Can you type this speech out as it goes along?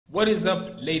What is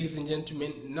up, ladies and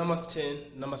gentlemen? Namaste,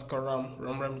 Namaskaram,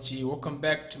 Ramji. Welcome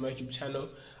back to my YouTube channel.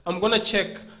 I'm gonna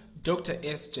check Dr.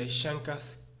 S.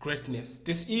 Jaishankar's Greatness.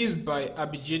 This is by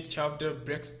Abhijit Chavda,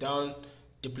 breaks down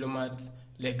Diplomat's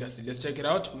legacy. Let's check it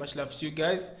out. Much love to you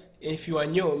guys. If you are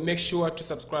new, make sure to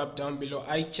subscribe down below.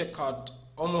 I check out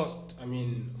most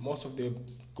of the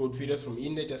good videos from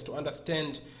India just to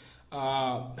understand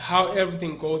how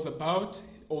everything goes about,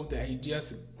 all the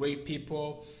ideas, great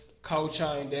people,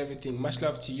 culture, and everything. Much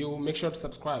love to you. Make sure to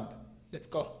subscribe. Let's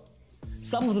go.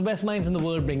 Some of the best minds in the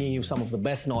world bringing you some of the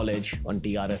best knowledge on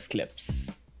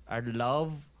TRSClips. I'd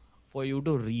love for you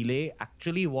to relay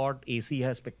actually what AC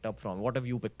has picked up from. What have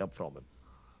you picked up from him?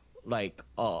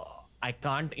 I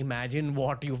can't imagine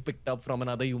what you've picked up from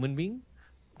another human being.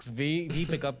 Because we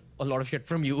pick up a lot of shit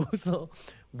from you. So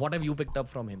what have you picked up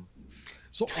from him?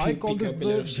 So I call this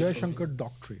the Jaishankar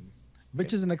doctrine,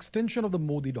 which is an extension of the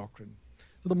Modi doctrine.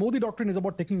 So the Modi doctrine is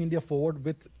about taking India forward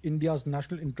with India's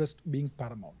national interest being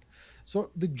paramount. So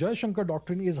the Jaishankar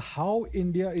doctrine is how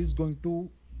India is going to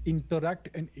interact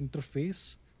and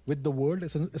interface with the world,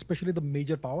 especially the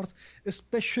major powers,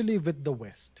 especially with the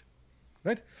West,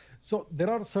 right? So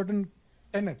there are certain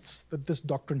tenets that this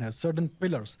doctrine has, certain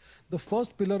pillars. The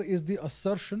first pillar is the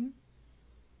assertion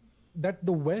that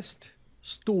the West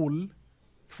stole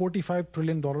 $45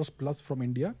 trillion plus from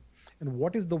India. And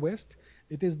what is the West?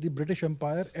 It is the British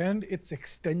Empire and its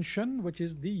extension, which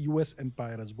is the US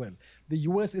Empire as well. The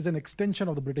US is an extension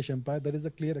of the British Empire. That is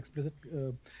a clear, explicit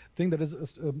thing that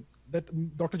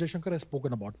that Dr. Jaishankar has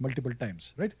spoken about multiple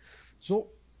times, right? So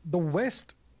the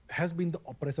West has been the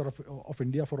oppressor of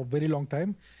India for a very long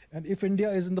time. And if India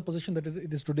is in the position that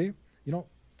it is today,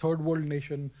 third world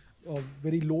nation,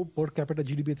 very low per capita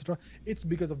GDP, etc., it's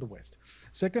because of the West.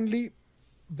 Secondly,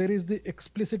 there is the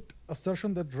explicit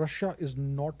assertion that Russia is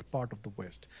not part of the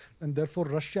West, and therefore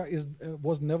Russia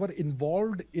was never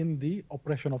involved in the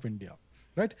oppression of India,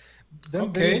 right?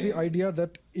 Then there is the idea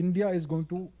that India is going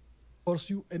to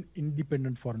pursue an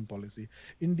independent foreign policy.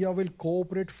 India will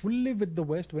cooperate fully with the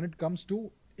West when it comes to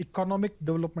economic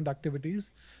development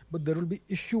activities, but there will be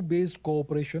issue-based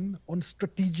cooperation on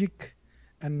strategic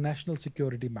and national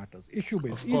security matters.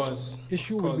 Issue-based. Each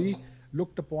issue will be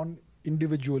looked upon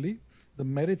individually. The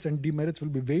merits and demerits will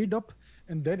be weighed up,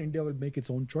 and then India will make its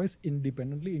own choice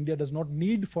independently. India does not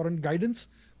need foreign guidance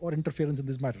or interference in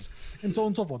these matters, and so on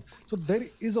and so forth. So there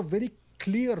is a very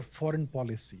clear foreign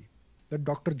policy that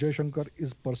Dr. Jaishankar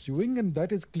is pursuing, and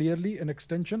that is clearly an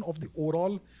extension of the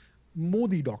overall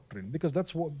Modi doctrine, because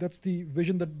that's the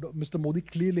vision that Mr. Modi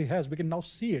clearly has. We can now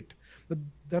see it.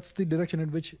 That's the direction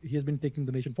in which he has been taking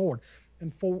the nation forward.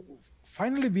 And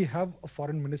finally, we have a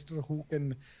foreign minister who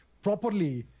can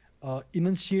properly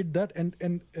enunciate that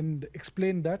and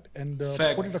explain that and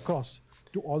put it across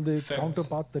to all the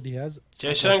counterparts that he has.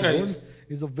 Jaishankar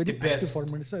is a very active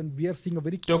foreign minister, and we are seeing a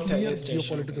very clear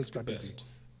geopolitical strategy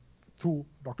through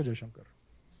Dr. Jaishankar.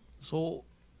 So,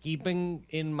 keeping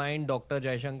in mind Dr.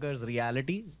 Jaishankar's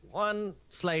reality, one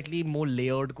slightly more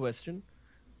layered question.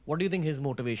 What do you think his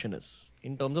motivation is?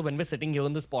 In terms of when we're sitting here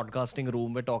in this podcasting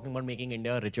room, we're talking about making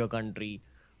India a richer country,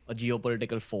 a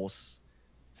geopolitical force.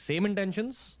 Same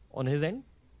intentions on his end?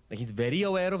 Like, he's very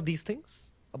aware of these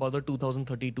things about the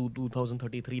 2032,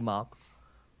 2033 mark.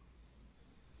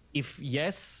 If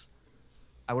yes,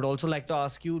 I would also like to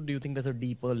ask you, do you think there's a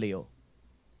deeper layer?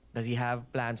 Does he have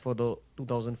plans for the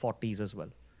 2040s as well?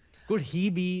 Could he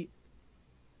be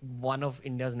one of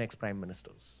India's next prime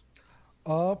ministers?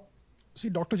 See,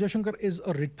 Dr. Jaishankar is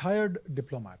a retired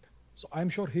diplomat. So I'm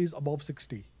sure he's above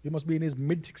 60. He must be in his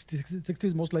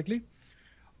mid-60s most likely.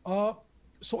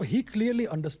 So he clearly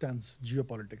understands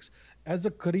geopolitics. As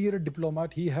a career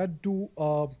diplomat, he had to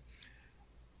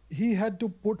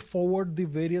put forward the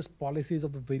various policies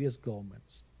of the various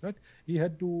governments, right? He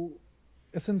had to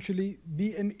essentially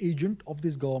be an agent of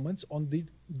these governments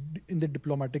in the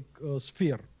diplomatic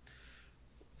sphere.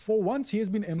 For once, he has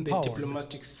been empowered the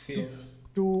diplomatic sphere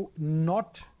to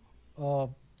not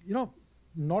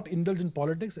indulge in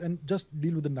politics and just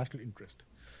deal with the national interest.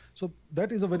 So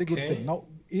that is a very good thing. Now,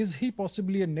 is he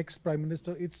possibly a next prime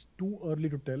minister? It's too early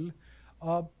to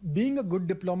tell. Being a good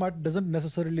diplomat doesn't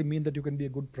necessarily mean that you can be a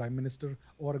good prime minister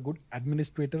or a good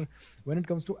administrator. When it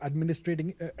comes to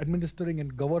administering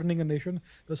and governing a nation,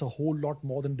 there's a whole lot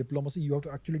more than diplomacy. You have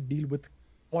to actually deal with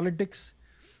politics.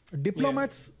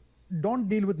 Diplomats don't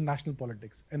deal with national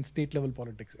politics and state level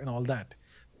politics and all that.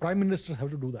 Prime ministers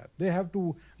have to do that. They have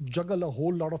to juggle a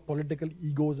whole lot of political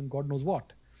egos and God knows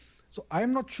what. So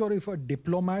I'm not sure if a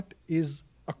diplomat is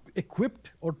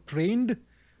equipped or trained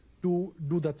to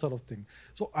do that sort of thing.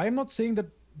 So I'm not saying that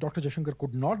Dr. Jaishankar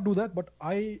could not do that, but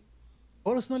I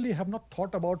personally have not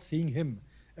thought about seeing him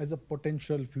as a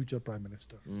potential future prime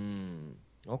minister.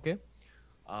 Okay.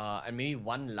 And maybe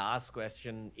one last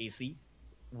question, AC.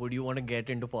 Would you want to get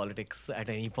into politics at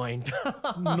any point?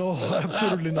 No,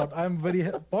 absolutely not.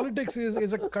 Politics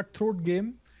is a cutthroat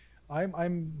game.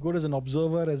 I'm good as an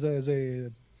observer, as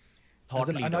an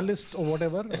leader. analyst or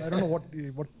whatever. I don't know what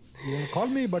you want to call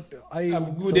me, but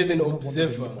I'm good as an certainly don't want to get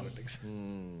into observer. politics.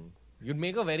 You'd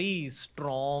make a very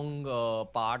strong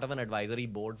part of an advisory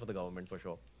board for the government for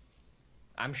sure.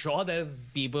 I'm sure there's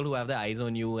people who have their eyes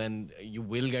on you and you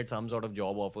will get some sort of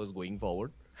job offers going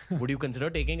forward. Would you consider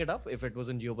taking it up if it was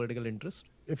in geopolitical interest?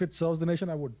 If it serves the nation,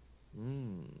 I would.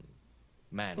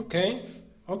 Man. Okay.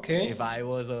 If I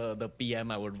was the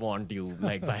PM, I would want you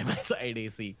like by my side,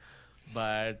 AC.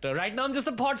 But right now I'm just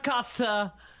a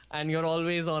podcaster and you're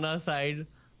always on our side.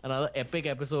 Another epic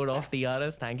episode of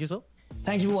TRS. Thank you, sir.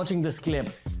 Thank you for watching this clip.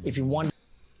 If you want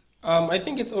I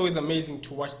think it's always amazing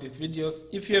to watch these videos.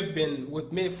 If you have been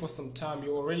with me for some time,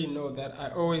 you already know that I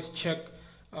always check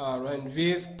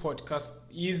Ranveer's podcast.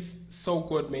 He's so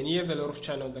good, man. He has a lot of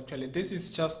channels actually. This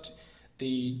is just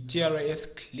the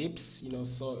TRSClips, you know,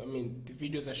 so I mean the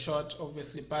videos are short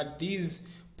obviously, but these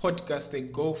podcasts, they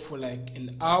go for like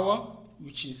an hour,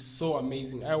 which is so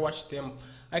amazing. I watch them.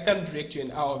 I can't react to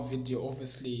an hour video,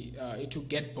 obviously. It will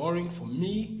get boring for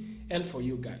me and for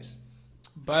you guys.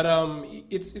 But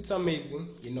it's amazing,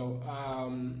 you know.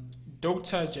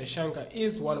 Dr. Jaishankar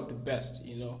is one of the best,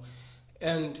 you know.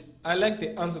 And I like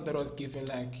the answer that was given,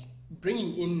 like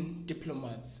bringing in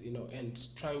diplomats, you know, and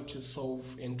trying to solve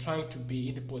and trying to be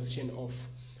in the position of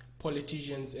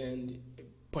politicians and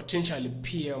potentially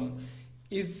PM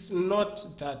is not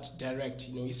that direct,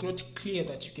 you know. It's not clear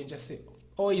that you can just say,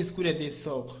 oh, he's good at this,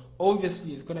 so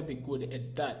obviously he's going to be good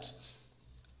at that.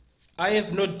 I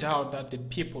have no doubt that the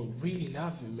people really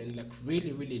love him and like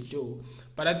really do.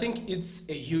 But I think it's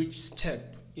a huge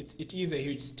step. It is a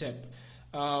huge step.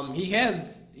 He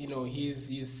has, you know,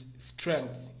 his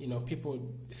strength. You know, people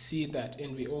see that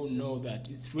and we all know that.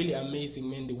 It's really amazing,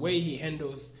 man. The way he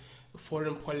handles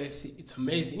foreign policy, it's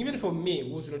amazing. Even for me,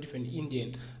 who's not even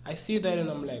Indian, I see that and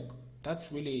I'm like,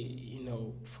 that's really, you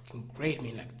know, fucking great,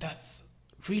 man. Like, that's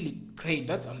really great.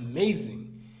 That's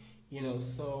amazing. You know,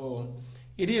 so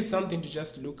it is something to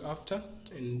just look after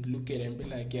and look at and be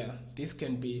like, yeah, this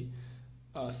can be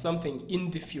something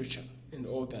in the future and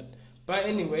all that. But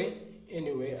anyway,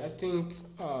 I think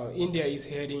India is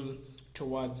heading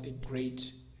towards a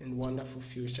great and wonderful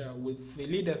future with the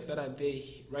leaders that are there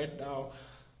right now.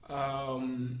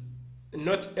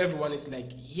 Not everyone is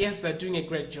like, yes, they're doing a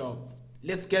great job,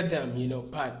 let's get them, you know,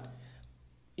 but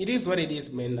it is what it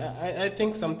is, man. I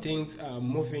think some things are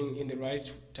moving in the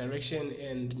right direction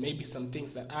and maybe some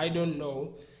things that I don't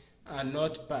know are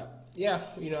not, but yeah,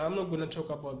 you know, I'm not going to talk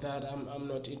about that. I'm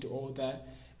not into all that.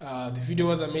 The video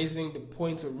was amazing. The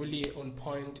points were really on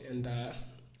point and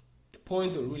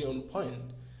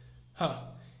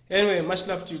Anyway, much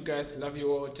love to you guys. Love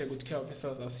you all. Take good care of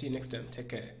yourselves. I'll see you next time. Take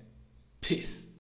care. Peace.